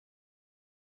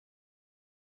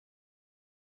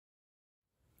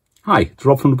Hi, it's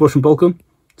Rob from the Bush and Boltgun.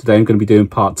 Today I'm going to be doing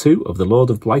part 2 of the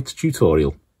Lord of Blights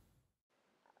tutorial.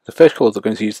 The first colour I'm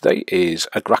going to use today is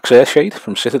Agrax Earthshade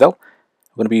from Citadel.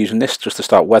 I'm going to be using this just to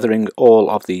start weathering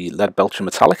all of the Leadbelcher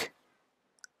metallic.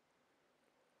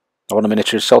 Now on the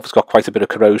miniature itself it's got quite a bit of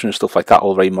corrosion and stuff like that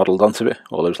already modelled onto it,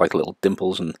 all those like little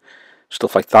dimples and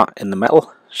stuff like that in the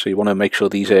metal, so you want to make sure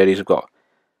these areas have got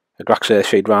Agrax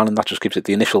Earthshade round, and that just gives it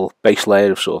the initial base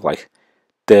layer of sort of like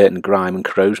dirt and grime and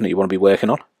corrosion that you want to be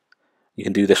working on. You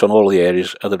can do this on all the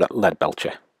areas of the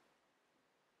Leadbelcher.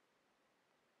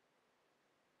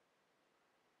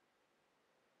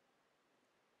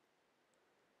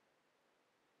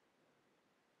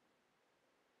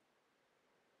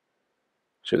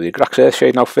 So the Agrax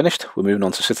Earthshade now finished, we're moving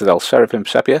on to Citadel Seraphim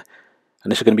Sepia,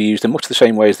 and this is going to be used in much the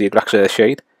same way as the Agrax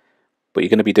Earthshade, but you're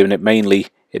going to be doing it mainly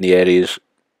in the areas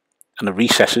and the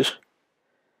recesses.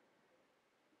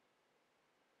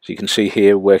 So you can see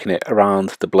here working it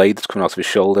around the blade that's coming out of his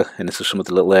shoulder and into some of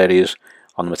the little areas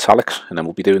on the metallics, and then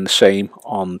we'll be doing the same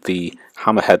on the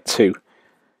hammerhead too,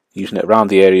 using it around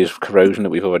the areas of corrosion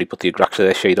that we've already put the Agrax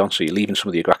Earthshade on, so you're leaving some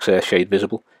of the Agrax Earthshade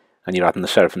visible and you're adding the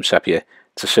Seraphim Sepia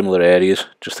to similar areas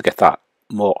just to get that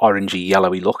more orangey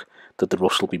yellowy look that the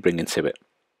rust will be bringing to it.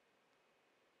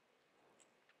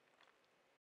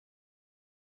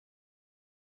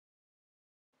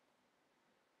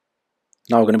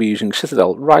 Now we're going to be using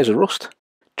Citadel Riser Rust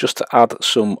just to add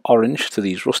some orange to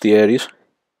these rusty areas.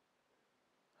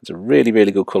 It's a really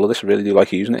good colour this, I really do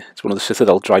like using it. It's one of the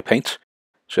Citadel dry paints,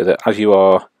 so that as you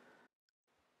are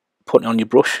putting it on your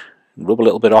brush, rub a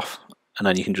little bit off and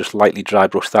then you can just lightly dry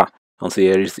brush that onto the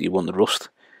areas that you want the rust.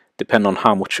 Depending on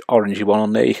how much orange you want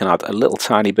on there, you can add a little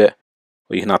tiny bit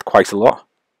or you can add quite a lot.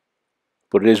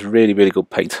 But it is really good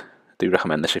paint. I do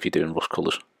recommend this if you're doing rust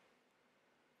colours.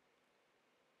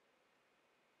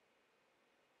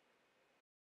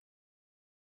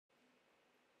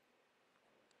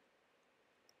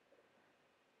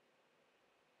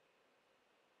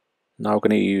 Now we're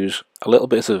going to use a little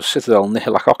bit of Citadel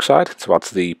Nihilak Oxide to add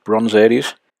to the bronze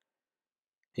areas.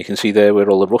 You can see there where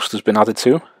all the rust has been added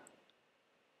to.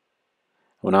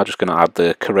 We're now just going to add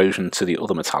the corrosion to the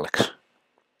other metallics.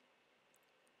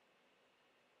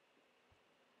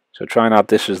 So try and add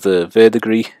this as the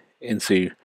verdigris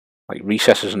into like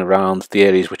recesses and around the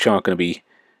areas which aren't going to be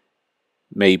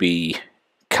maybe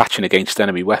catching against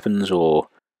enemy weapons, or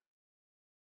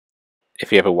if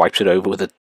he ever wipes it over with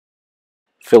a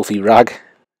filthy rag,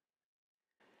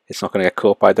 it's not going to get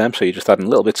caught by them. So you're just adding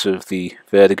little bits of the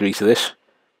verdigris to this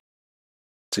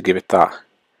to give it that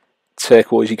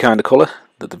turquoisey kind of colour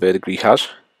that the verdigris has.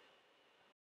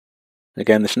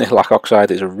 Again, this Nihilak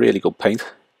Oxide is a really good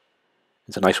paint.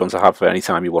 It's a nice one to have for any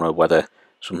time you want to weather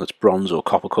something that's bronze or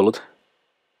copper coloured.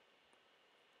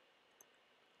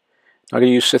 I'm going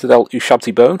to use Citadel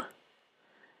Ushabti Bone.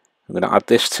 I'm going to add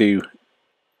this to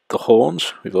the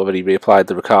horns. We've already reapplied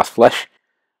the Rakarth flesh.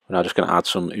 We're now just going to add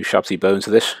some Ushabti Bone to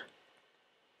this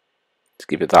to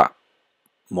give it that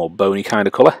more bony kind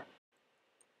of colour.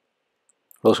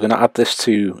 We're also going to add this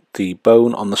to the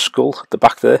bone on the skull at the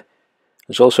back there.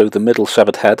 There's also the middle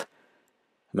severed head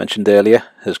I mentioned earlier,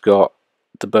 has got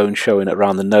the bone showing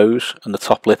around the nose and the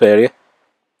top lip area.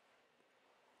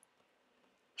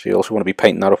 So you also want to be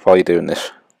painting that up while you're doing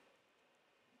this.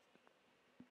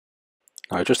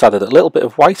 Now I just added a little bit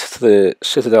of white to the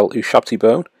Citadel Ushabti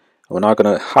bone, and we're now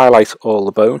going to highlight all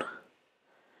the bone.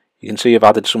 You can see I've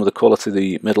added some of the colour to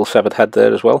the middle severed head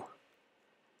there as well.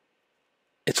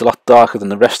 It's a lot darker than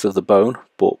the rest of the bone,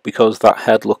 but because that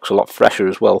head looks a lot fresher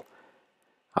as well,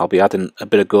 I'll be adding a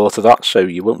bit of gore to that, so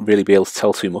you won't really be able to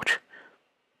tell too much.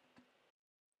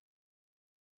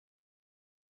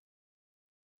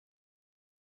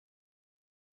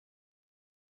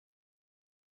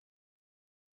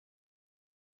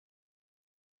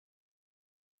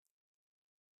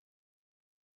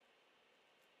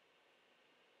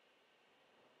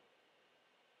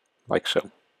 Like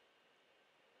so.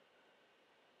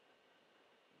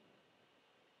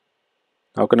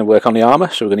 Now we're going to work on the armour,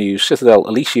 so we're going to use Citadel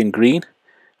Elysian Green.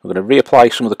 We're going to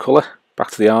reapply some of the colour back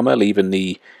to the armour, leaving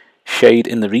the shade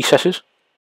in the recesses.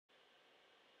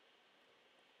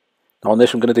 Now on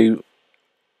this I'm going to do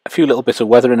a few little bits of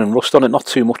weathering and rust on it, not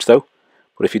too much though,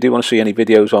 but if you do want to see any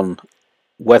videos on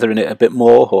weathering it a bit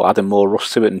more or adding more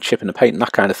rust to it and chipping the paint and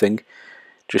that kind of thing,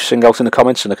 just sing out in the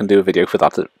comments and I can do a video for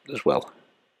that as well.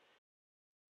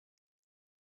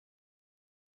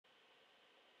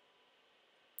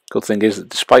 Good thing is that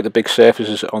despite the big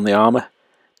surfaces on the armour,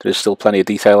 there is still plenty of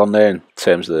detail on there in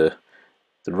terms of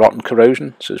the rot and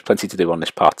corrosion, so there's plenty to do on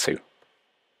this part too.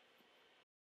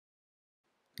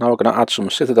 Now we're going to add some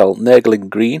Citadel Nurgling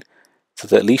Green to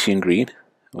the Elysian Green,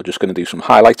 We're just going to do some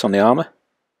highlights on the armour.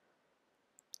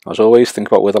 As always, think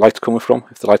about where the light's coming from.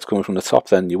 If the light's coming from the top,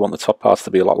 then you want the top parts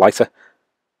to be a lot lighter.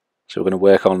 So we're going to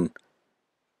work on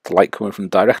the light coming from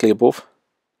directly above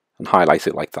and highlight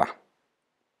it like that.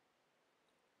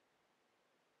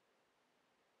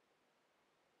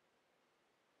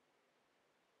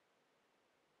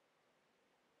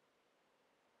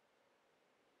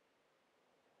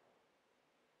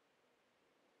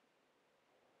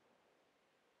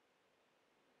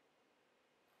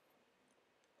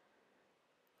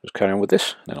 Just carry on with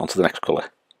this, and then on to the next colour.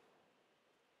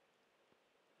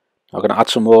 I'm going to add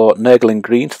some more Nurgling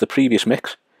green to the previous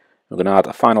mix. I'm going to add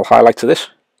a final highlight to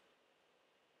this.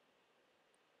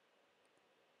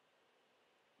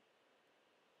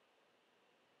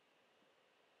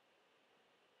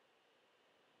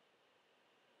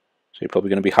 So you're probably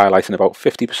going to be highlighting about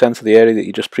 50% of the area that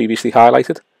you just previously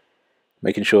highlighted,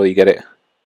 making sure you get it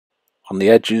on the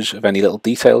edges of any little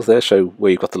details there. So where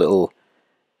you've got the little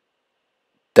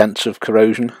dents of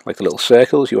corrosion, like the little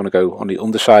circles, you want to go on the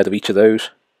underside of each of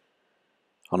those,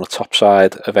 on the top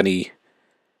side of any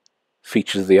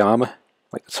features of the armour,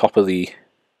 like the top of the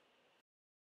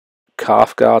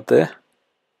calf guard there.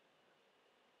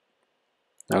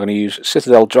 Now I'm going to use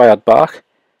Citadel Dryad bark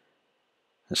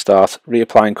and start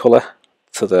reapplying colour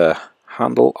to the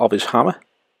handle of his hammer.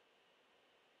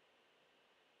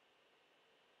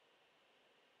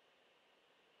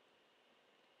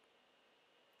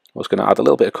 I was going to add a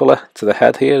little bit of colour to the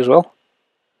head here as well.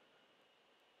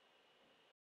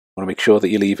 I want to make sure that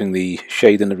you're leaving the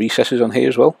shade in the recesses on here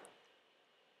as well.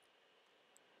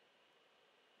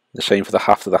 The same for the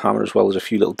haft of the hammer as well. There's a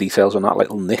few little details on that, like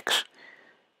little nicks.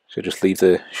 So just leave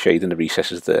the shade in the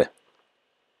recesses there.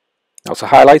 Now to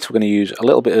highlight, we're going to use a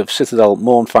little bit of Citadel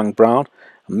Mournfang brown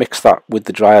and mix that with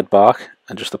the Dryad bark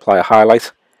and just apply a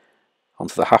highlight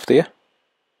onto the haft here.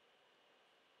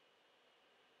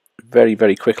 Very,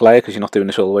 very quick layer because you're not doing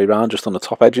this all the way around, just on the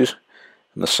top edges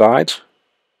and the sides.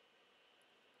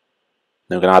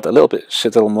 Then we're going to add a little bit of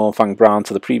Citadel Mournfang brown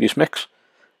to the previous mix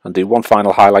and do one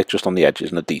final highlight just on the edges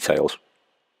and the details.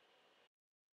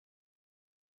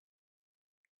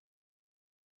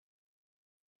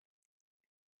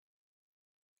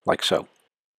 Like so.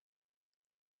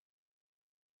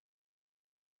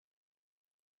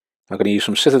 I'm going to use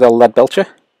some Citadel Leadbelcher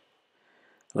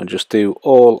and just do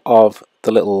all of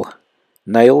the little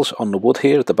nails on the wood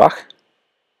here at the back.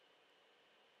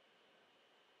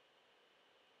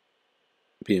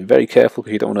 Being very careful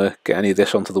because you don't want to get any of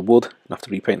this onto the wood and have to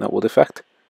repaint that wood effect.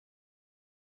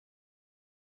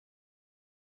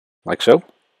 Like so.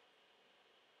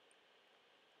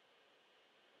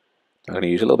 I'm going to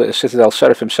use a little bit of Citadel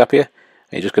Seraphim Sepia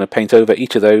and you're just going to paint over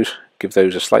each of those, give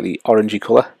those a slightly orangey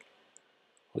colour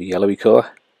or yellowy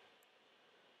colour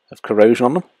of corrosion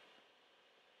on them.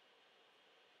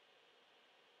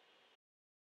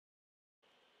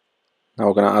 Now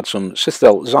we're going to add some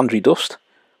Citadel Zandri dust,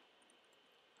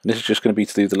 and this is just going to be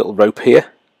to do the little rope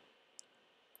here,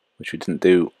 which we didn't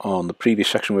do on the previous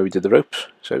section where we did the ropes,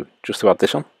 so just to add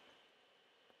this on.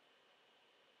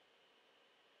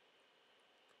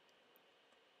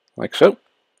 Like so.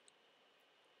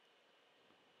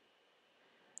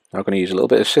 Now I'm going to use a little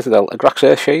bit of Citadel Agrax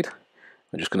Earthshade.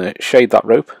 I'm just going to shade that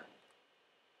rope.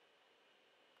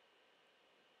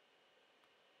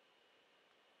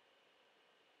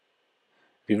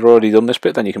 If you've already done this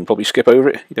bit, then you can probably skip over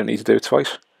it. You don't need to do it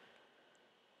twice.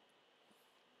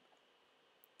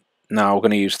 Now we're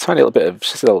going to use a tiny little bit of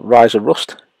Citadel Riser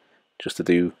Rust just to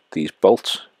do these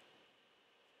bolts.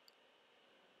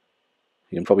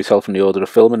 You can probably tell from the order of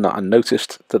filming that I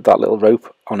noticed that that little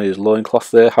rope on his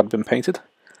loincloth there had been painted,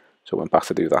 so I went back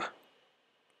to do that.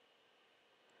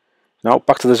 Now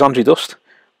back to the Zandri dust.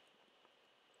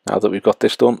 Now that we've got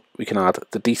this done, we can add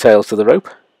the details to the rope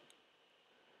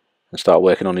and start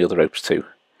working on the other ropes too.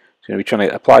 So you're going to be trying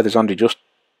to apply the Zandri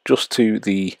just to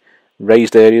the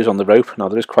raised areas on the rope. Now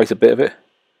there is quite a bit of it,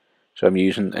 so I'm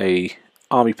using a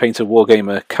Army Painter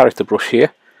Wargamer character brush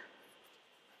here.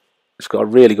 It's got a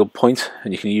really good point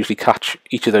and you can usually catch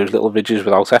each of those little ridges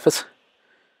without effort.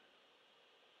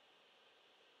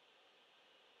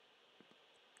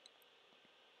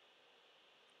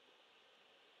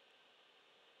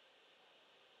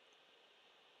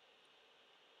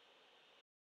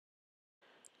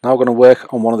 Now we're going to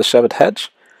work on one of the severed heads.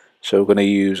 So we're going to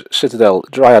use Citadel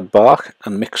Dryad bark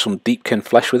and mix some deepkin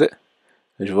flesh with it,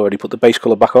 as we've already put the base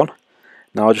colour back on.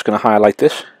 Now I'm just going to highlight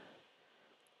this.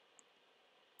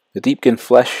 The deepkin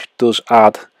flesh does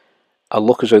add a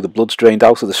look as though the blood's drained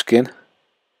out of the skin.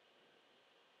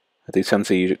 I do tend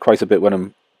to use it quite a bit when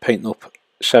I'm painting up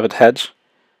severed heads,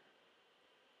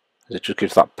 as it just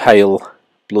gives that pale,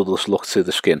 bloodless look to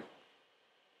the skin.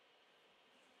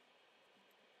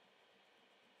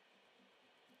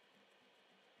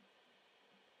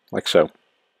 Like so.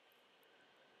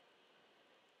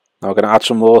 Now we're going to add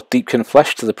some more deepkin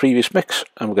flesh to the previous mix,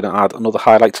 and we're going to add another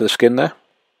highlight to the skin there.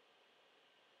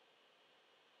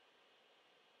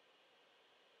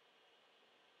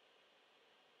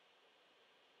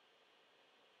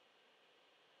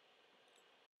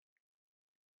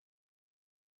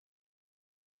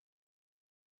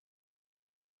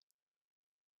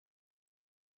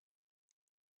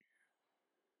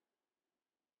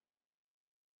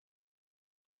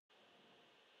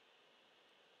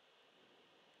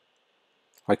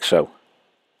 Like so.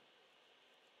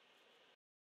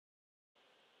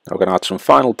 Now we're going to add some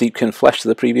final deepkin flesh to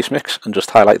the previous mix and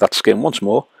just highlight that skin once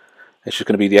more. It's just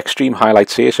going to be the extreme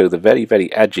highlights here, so the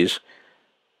very edges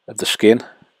of the skin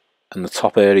and the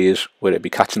top areas where it'd be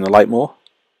catching the light more.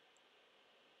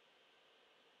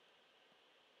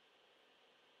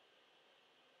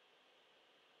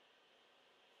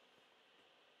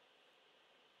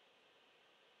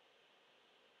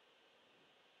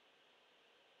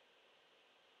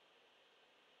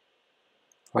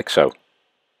 Like so.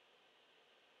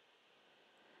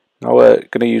 Now we're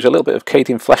going to use a little bit of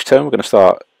Cadian Fleshtone. We're going to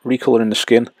start recolouring the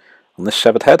skin on this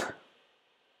severed head.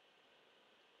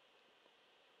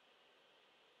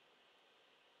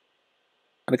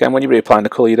 And again, when you're reapplying the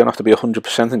colour, you don't have to be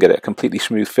 100% and get it a completely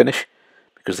smooth finish,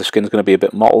 because the skin's going to be a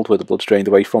bit mottled where the blood's drained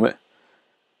away from it.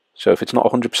 So if it's not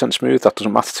 100% smooth, that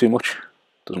doesn't matter too much.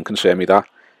 Doesn't concern me that.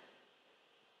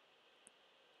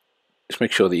 Just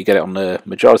make sure that you get it on the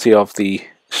majority of the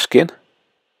skin,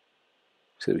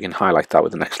 so that we can highlight that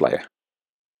with the next layer.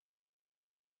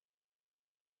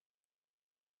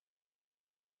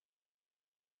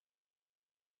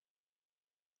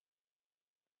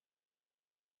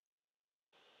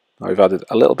 Now we've added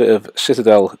a little bit of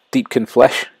Citadel Deepkin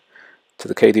flesh to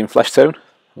the Cadian Fleshtone.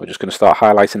 We're just going to start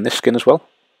highlighting this skin as well.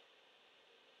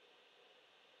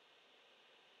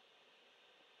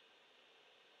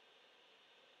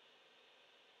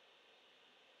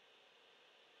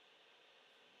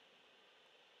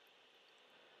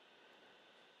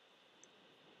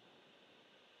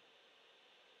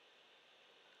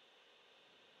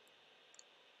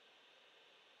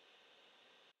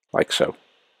 Like so.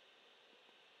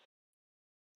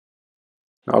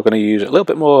 Now we're going to use a little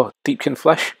bit more Deepkin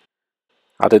flesh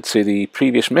added to the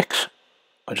previous mix.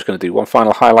 I'm just going to do one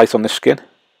final highlight on this skin. You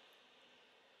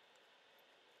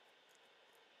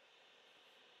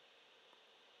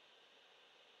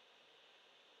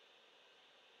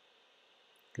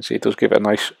can see it does give it a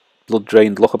nice blood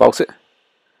drained look about it.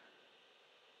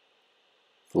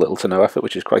 Little to no effort,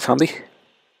 which is quite handy.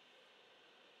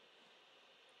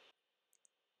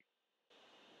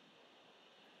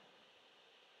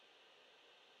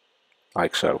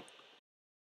 Like so.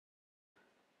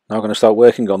 Now we're going to start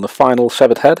working on the final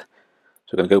severed head.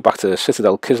 So we're going to go back to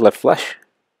Citadel Kislev flesh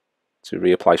to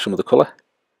reapply some of the colour.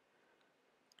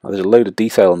 Now there's a load of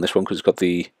detail on this one because it's got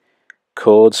the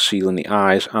cords sealing the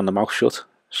eyes and the mouth shut,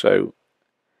 so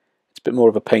it's a bit more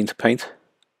of a pain to paint.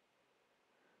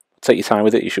 Take your time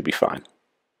with it, you should be fine.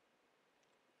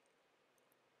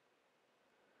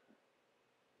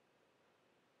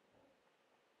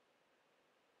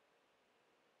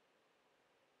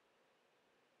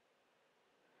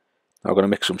 Now we're going to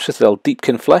mix some Citadel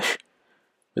Deepkin flesh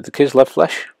with the Kislev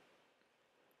flesh.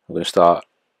 We're going to start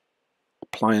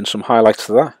applying some highlights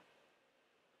to that.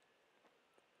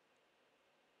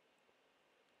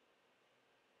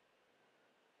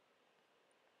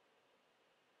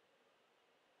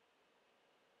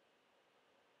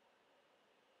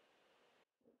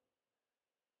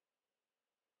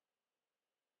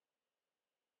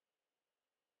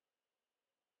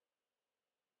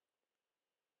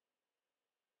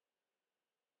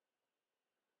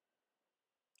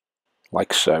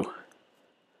 Like so.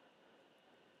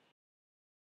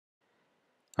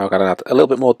 Now I'm going to add a little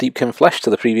bit more Deepkin flesh to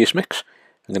the previous mix.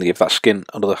 I'm going to give that skin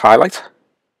another highlight.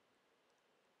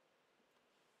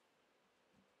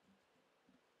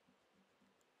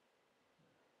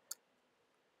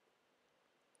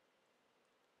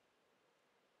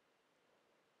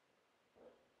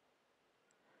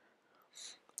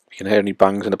 You can hear any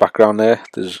bangs in the background there.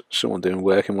 There's someone doing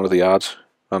work in one of the yards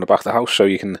around the back of the house, so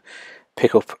you can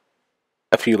pick up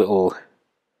a few little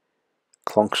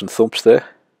clonks and thumps there.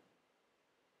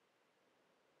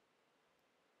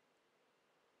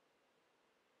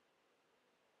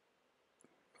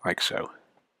 Like so.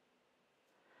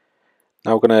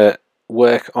 Now we're going to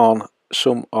work on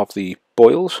some of the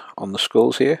boils on the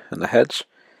skulls here and the heads.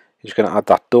 You're just going to add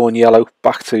that Dorn yellow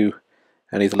back to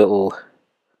any of the little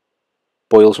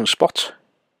boils and spots.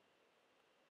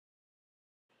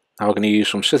 Now we're going to use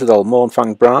some Citadel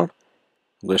Mournfang brown.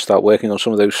 I'm going to start working on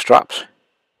some of those straps.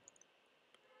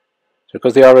 So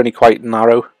because they are only quite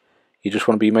narrow, you just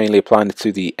want to be mainly applying it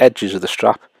to the edges of the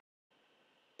strap,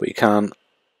 but you can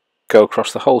go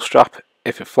across the whole strap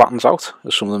if it flattens out,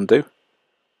 as some of them do.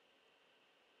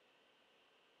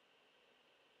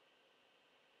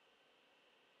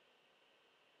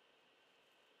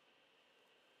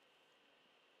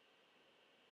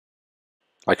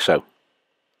 Like so.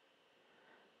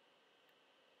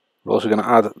 We're also going to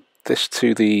add this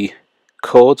to the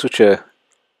cords which are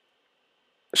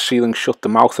sealing shut the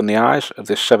mouth and the eyes of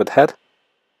this severed head.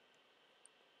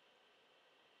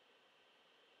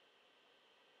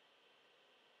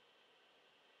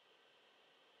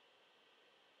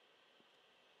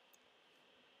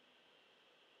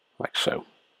 Like so.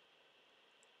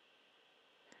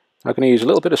 I'm going to use a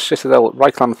little bit of Citadel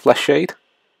Reichland Fleshtone.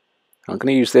 I'm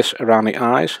going to use this around the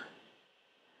eyes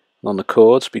and on the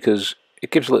cords because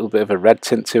it gives a little bit of a red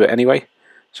tint to it anyway.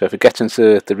 So if it gets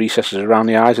into the recesses around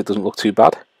the eyes, it doesn't look too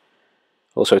bad.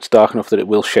 Also, it's dark enough that it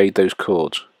will shade those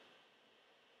cords.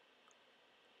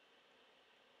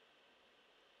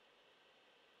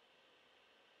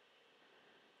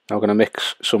 Now we're going to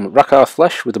mix some Rakarth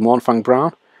flesh with the Mournfang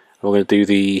brown. And we're going to do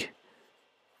the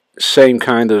same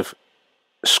kind of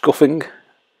scuffing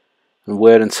and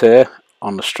wear and tear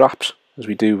on the straps as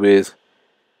we do with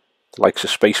the likes of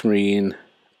Space Marine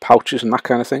pouches and that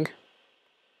kind of thing.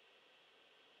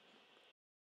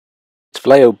 It's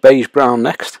Vallejo Beige brown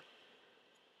next.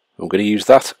 I'm going to use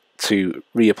that to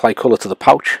reapply colour to the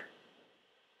pouch.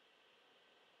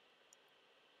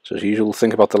 So as usual,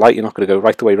 think about the light. You're not going to go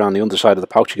right the way around the underside of the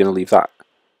pouch. You're going to leave that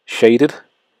shaded.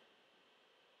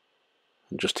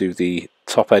 And just do the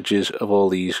top edges of all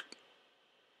these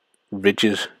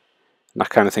ridges and that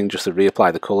kind of thing, just to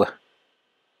reapply the colour.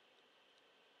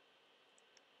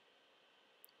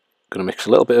 Going to mix a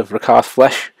little bit of Rakarth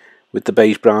flesh with the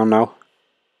beige brown now.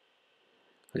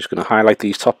 I'm just going to highlight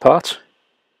these top parts.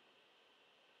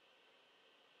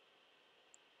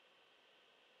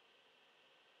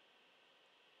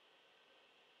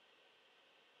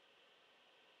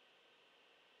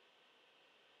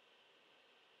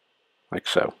 Like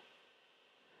so.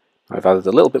 I've added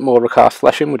a little bit more Rakarth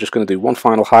flesh in. We're just going to do one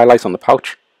final highlight on the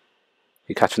pouch.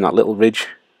 You're catching that little ridge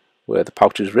where the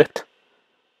pouch is ripped.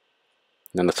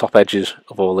 And then the top edges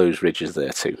of all those ridges there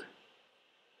too.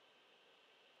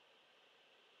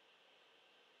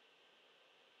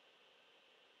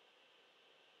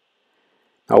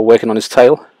 Now we're working on his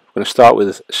tail. We're going to start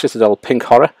with Citadel Pink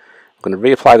Horror. I'm going to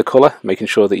reapply the colour, making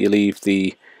sure that you leave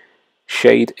the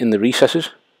shade in the recesses.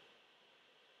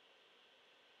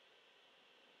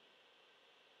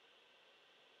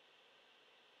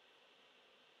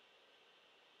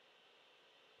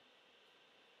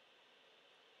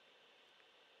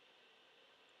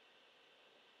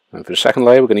 And for the second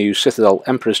layer, we're going to use Citadel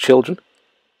Emperor's Children.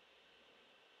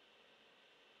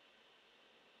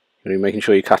 You're making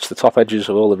sure you catch the top edges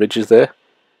of all the ridges there.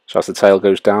 So as the tail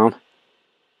goes down,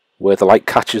 where the light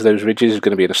catches those ridges is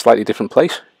going to be in a slightly different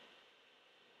place.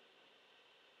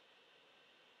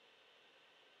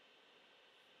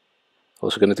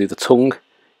 Also going to do the tongue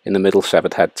in the middle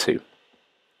severed head too.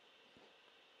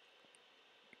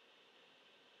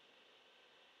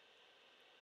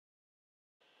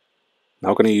 Now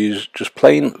we're going to use just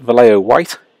plain Vallejo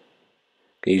White.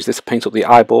 I'm going to use this to paint up the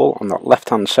eyeball on that left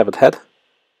hand severed head.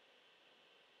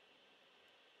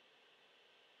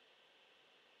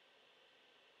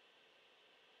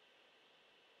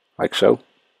 Like so.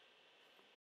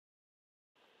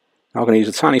 Now we're going to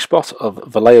use a tiny spot of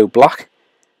Vallejo Black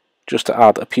just to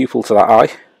add a pupil to that eye.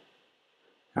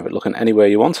 Have it looking anywhere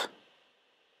you want.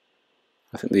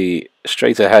 I think the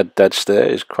straight ahead dead stare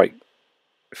is quite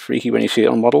freaky when you see it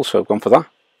on model, so I've gone for that.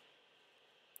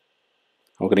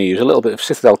 I'm going to use a little bit of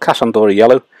Citadel Cassandora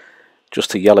yellow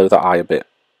just to yellow that eye a bit.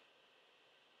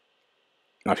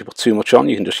 Now if you put too much on,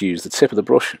 you can just use the tip of the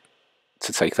brush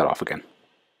to take that off again.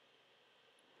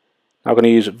 Now I'm going to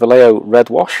use Vallejo Red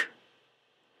Wash.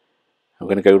 I'm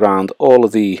going to go around all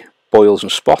of the boils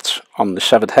and spots on the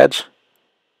severed heads.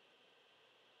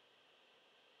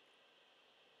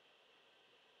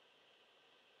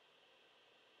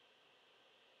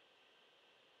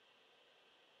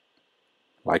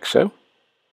 Like so.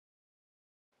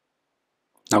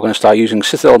 Now we're going to start using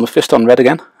Citadel Mephiston Red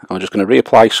again. I'm just going to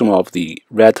reapply some of the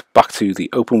red back to the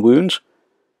open wounds.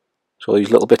 So all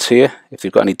these little bits here, if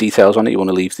you've got any details on it, you want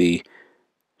to leave the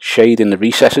shade in the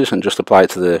recesses and just apply it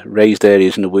to the raised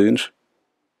areas in the wounds.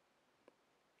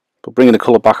 But bringing the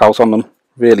colour back out on them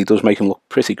really does make them look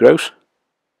pretty gross.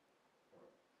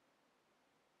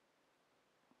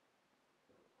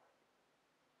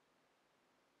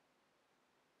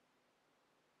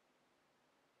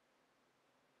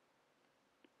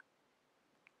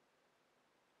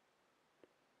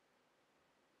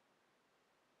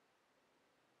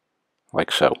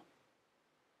 like so.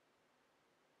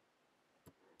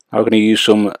 Now we're going to use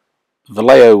some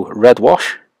Vallejo red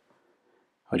wash.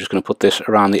 I'm just going to put this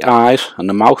around the eyes and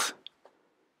the mouth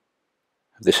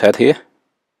of this head here.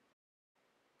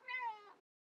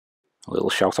 A little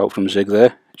shout out from Zig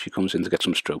there. She comes in to get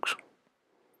some strokes.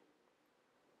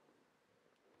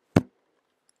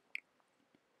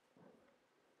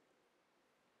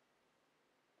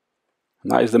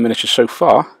 And that is the miniature so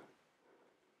far.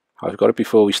 I've got it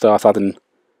before we start adding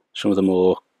some of the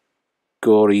more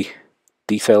gory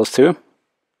details to him.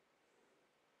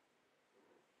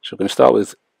 So we're going to start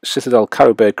with Citadel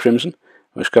Carrowbeard Crimson.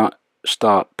 We're just going to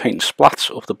start painting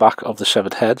splats up the back of the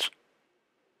severed heads.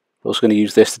 We're also going to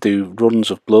use this to do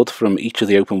runs of blood from each of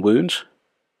the open wounds.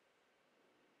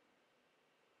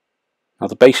 Now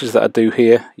the bases that I do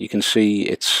here, you can see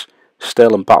it's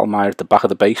Sterling Battlemire at the back of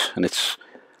the base, and it's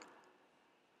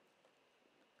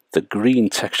the green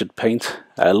textured paint,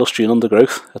 Elysian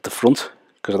Undergrowth at the front,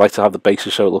 because I like to have the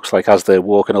bases so it looks like as they're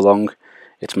walking along,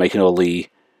 it's making all the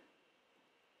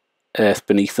earth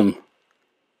beneath them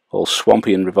all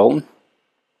swampy and revolting.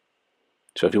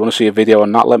 So if you want to see a video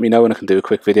on that, let me know and I can do a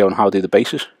quick video on how to do the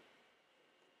bases.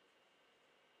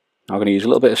 Now I'm going to use a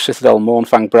little bit of Citadel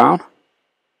Mournfang Brown.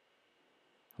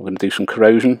 I'm going to do some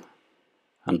corrosion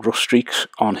and rust streaks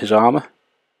on his armour.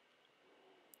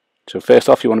 So first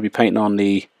off, you want to be painting on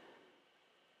the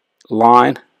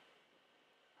line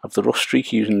of the rust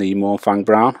streak using the Mournfang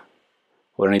Brown,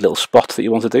 or any little spots that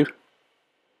you want to do. So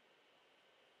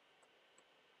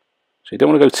you don't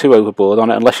want to go too overboard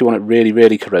on it unless you want it really,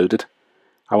 really corroded.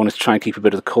 I wanted to try and keep a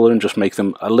bit of the colour and just make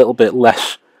them a little bit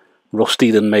less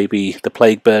rusty than maybe the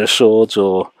Plague Bearer swords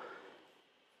or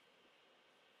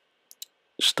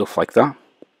stuff like that.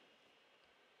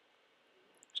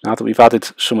 So now that we've added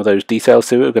some of those details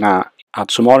to it, we're going to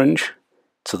add some orange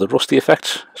to the rusty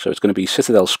effects. So it's going to be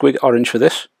Citadel Squig Orange for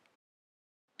this.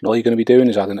 And all you're going to be doing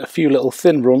is adding a few little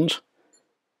thin runs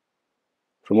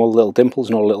from all the little dimples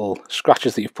and all the little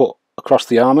scratches that you've put across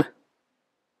the armour.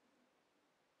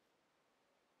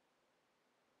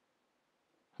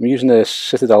 I'm using a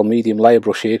Citadel medium layer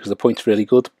brush here because the point's really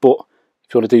good, but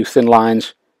if you want to do thin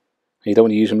lines and you don't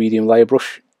want to use a medium layer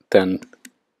brush, then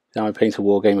the Army Painter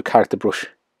Wargamer character brush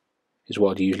is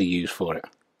what I'd usually use for it.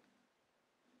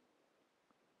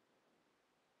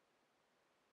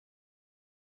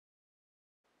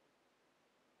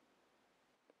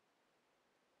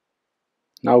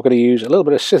 Now we're going to use a little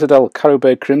bit of Citadel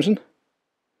Carrowbeard Crimson.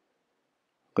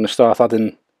 I'm going to start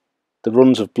adding the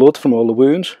runs of blood from all the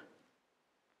wounds.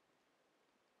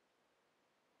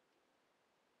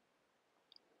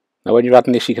 Now when you're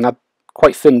adding this, you can add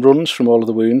quite thin runs from all of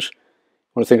the wounds.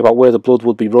 You want to think about where the blood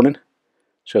would be running.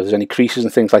 So if there's any creases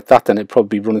and things like that, then it'd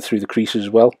probably be running through the creases as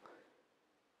well.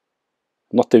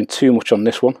 I'm not doing too much on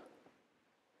this one.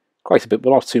 Quite a bit,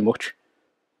 but not too much.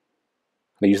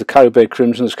 I use the Carrowbeard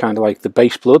Crimson as kind of like the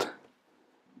base blood.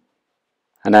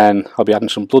 And then I'll be adding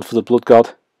some blood for the Blood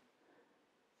God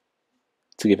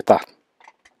to give it that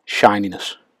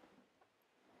shininess.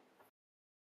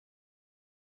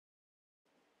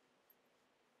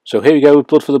 So here we go with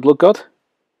blood for the Blood God.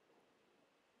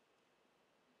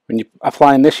 When you're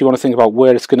applying this, you want to think about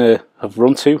where it's going to have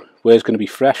run to, where it's going to be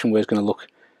fresh and where it's going to look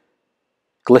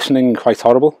glistening and quite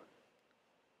horrible.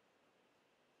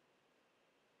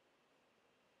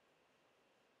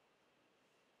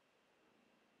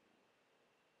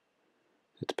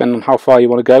 Depending on how far you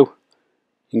want to go,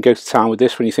 you can go to town with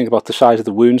this. When you think about the size of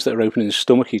the wounds that are open in his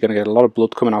stomach, you're going to get a lot of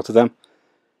blood coming out of them.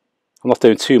 I'm not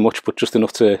doing too much, but just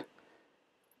enough to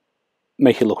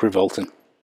make it look revolting.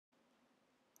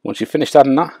 Once you've finished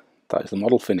adding that, that is the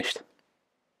model finished.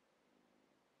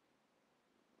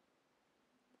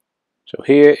 So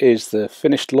here is the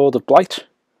finished Lord of Blight.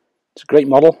 It's a great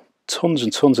model, tons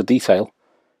and tons of detail,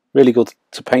 really good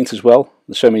to paint as well.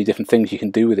 There's so many different things you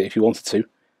can do with it if you wanted to.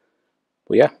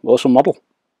 But yeah, awesome model.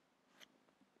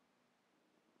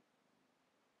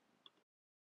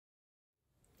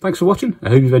 Thanks for watching. I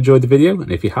hope you've enjoyed the video,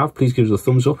 and if you have, please give us a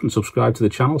thumbs up and subscribe to the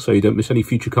channel so you don't miss any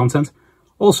future content.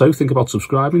 Also, think about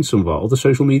subscribing to some of our other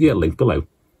social media linked below.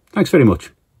 Thanks very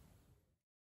much.